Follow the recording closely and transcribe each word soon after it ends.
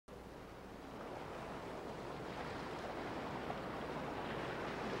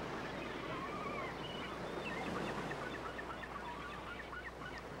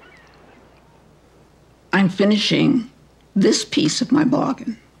I'm finishing this piece of my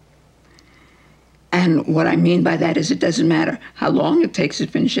bargain. And what I mean by that is it doesn't matter how long it takes to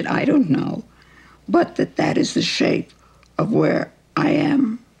finish it, I don't know, but that is the shape of where I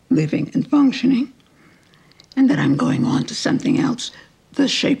am living and functioning, and that I'm going on to something else, the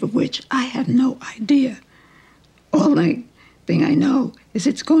shape of which I have no idea. Only thing I know is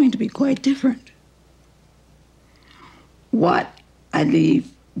it's going to be quite different. What I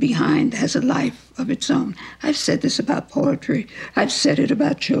leave behind has a life of its own. I've said this about poetry. I've said it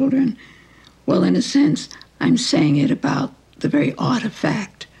about children. Well, in a sense, I'm saying it about the very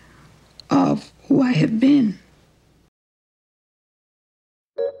artifact of who I have been.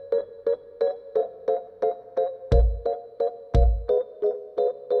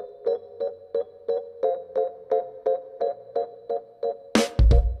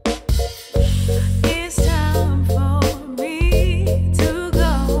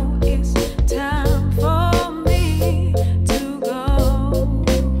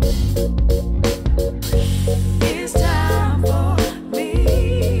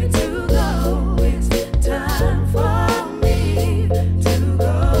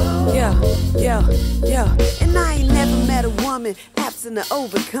 Absent of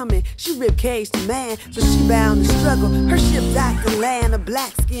overcoming, she ribcaged the man, so she bound to struggle. Her ship docked the land, her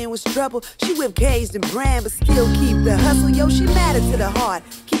black skin was trouble. She ribcaged and brand, but still keep the hustle. Yo, she mattered to the heart,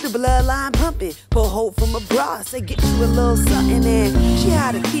 keep the bloodline pumping. Pull hope from abroad, say get you a little something. And she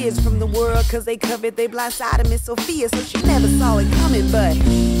hid her kids from the world, cause they covet, they blindsided Miss Sophia, so she never saw it coming. But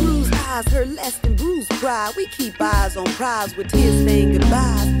bruised eyes heard less than bruised cry. We keep eyes on prize with tears saying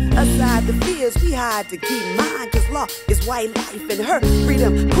goodbyes. Aside the fears we hide to keep mine, cause law is white life and her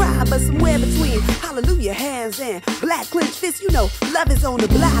freedom cry. But somewhere between hallelujah hands and black clinched fists, you know love is on the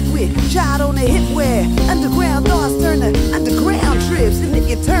block with child on the hip where underground thoughts turn to underground trips. And if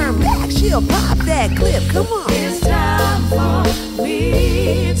you turn back, she'll pop that clip. Come on. It's time for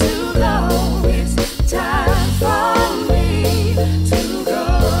me to go. It's time for me to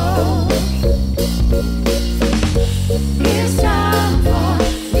go. It's time for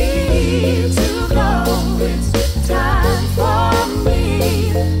me to go. It's time for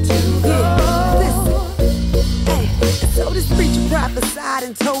me to go. Listen, hey, so this preacher prophesied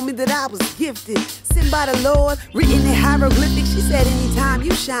and told me that I was gifted, sent by the Lord, written in hieroglyphics. She said anytime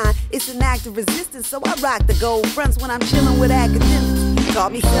you shine, it's an act of resistance. So I rock the gold fronts when I'm chilling with academics.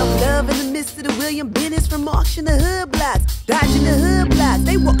 Taught me self-love in the midst of the William Bennett's, from auction to hood blocks, dodging the hood blocks.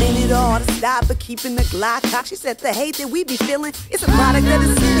 They wanting it all to stop, but keeping the Glock cocked. She said the hate that we be feeling, it's a product of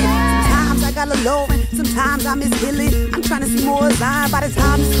the city. Sometimes I got a low and sometimes I miss Hilly. I'm trying to see more Zion by the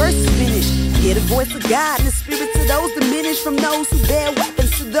time this verse is finished. Hear the voice of God and the spirits of those diminished, from those who bear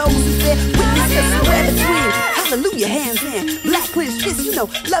weapons to those who bear witnesses. Somewhere between hallelujah hands and black clinched fists, you know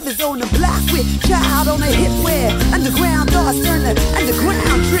love is on the block with child on the hip where underground thoughts turn to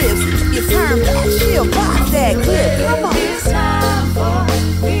underground trips. If you turn back, she'll pop that clip. Come on. It's time for